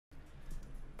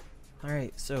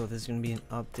Alright, so this is going to be an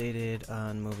updated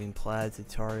Unmoving Plaid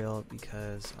tutorial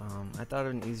because I thought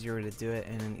of an easier way to do it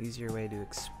and an easier way to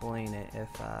explain it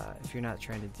if you're not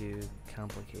trying to do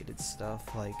complicated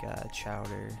stuff like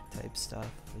Chowder type stuff,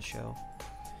 the show.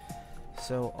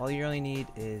 So all you really need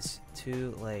is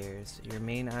two layers, your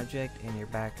main object and your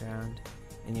background.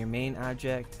 And your main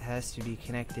object has to be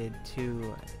connected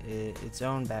to its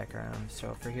own background.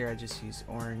 So for here I just use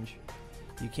orange.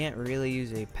 You can't really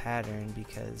use a pattern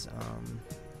because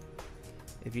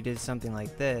if you did something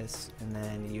like this and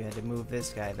then you had to move this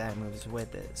guy, that moves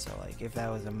with it. So like if that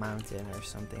was a mountain or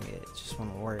something, it just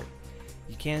wouldn't work.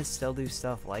 You can still do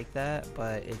stuff like that,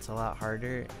 but it's a lot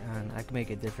harder, and I can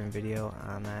make a different video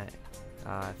on that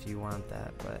if you want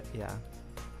that. But yeah,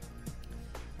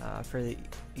 for the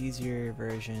easier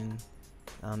version,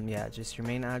 yeah, just your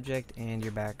main object and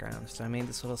your background. So I made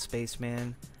this little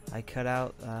spaceman. I cut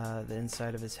out the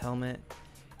inside of his helmet,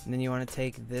 and then you want to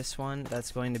take this one that's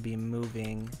going to be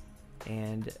moving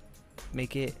and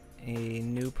make it a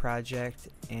new project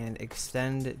and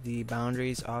extend the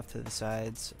boundaries off to the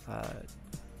sides,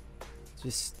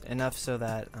 just enough so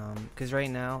that because right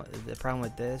now the problem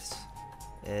with this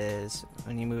is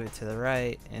when you move it to the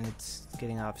right and it's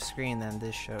getting off screen, then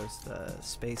this shows the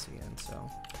space again, so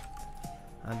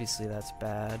obviously that's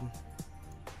bad.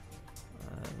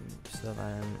 So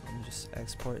then I'll just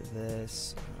export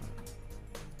this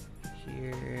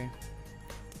here.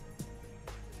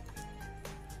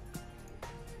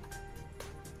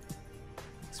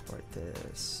 Export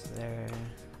this there.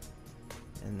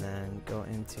 And then go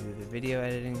into the video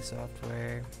editing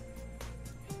software.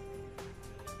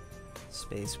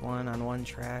 Space 1 on one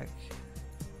track.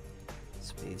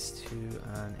 Space 2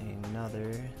 on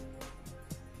another.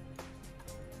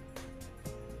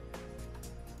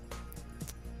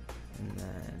 And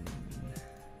then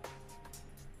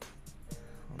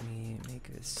let me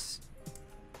make this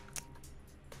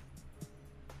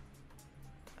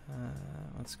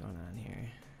what's going on here?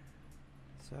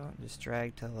 So just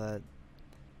drag till the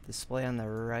display on the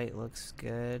right looks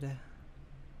good.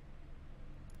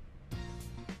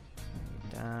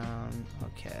 Down,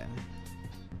 okay.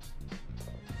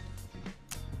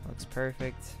 Looks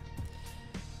perfect.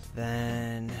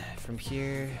 Then from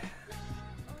here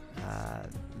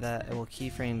that it will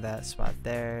keyframe that spot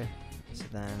there. So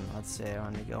then let's say I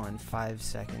want to go in 5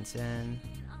 seconds in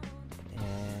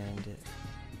and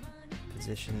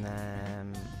position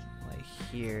them like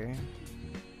here,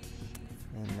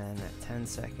 and then at 10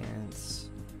 seconds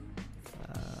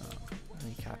let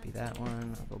me copy that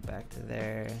one, I'll go back to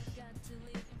there,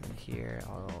 and here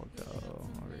I'll go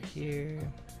over here,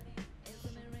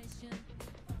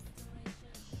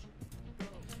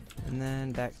 and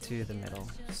then back to the middle.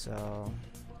 So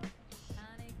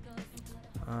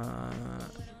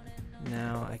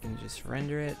now I can just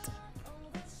render it.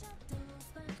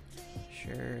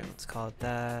 Sure, let's call it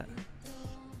that.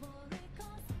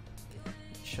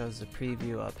 It shows the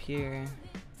preview up here.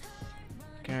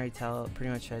 You can already tell it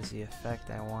pretty much has the effect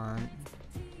I want.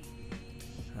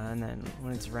 And then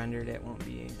when it's rendered, it won't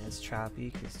be as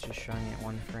choppy because it's just showing it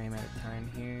one frame at a time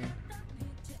here.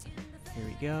 Here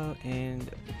we go,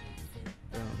 and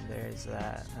boom, there's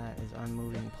that. That is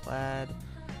Unmoving Plaid.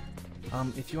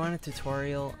 If you want a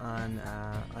tutorial on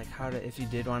like how to, if you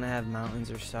did want to have mountains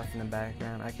or stuff in the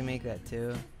background, I can make that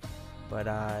too. But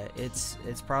it's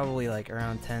probably like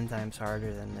around 10 times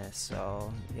harder than this.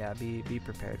 So yeah, be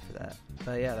prepared for that.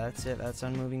 But yeah, that's it. That's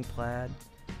Unmoving Plaid.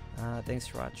 Thanks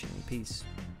for watching. Peace.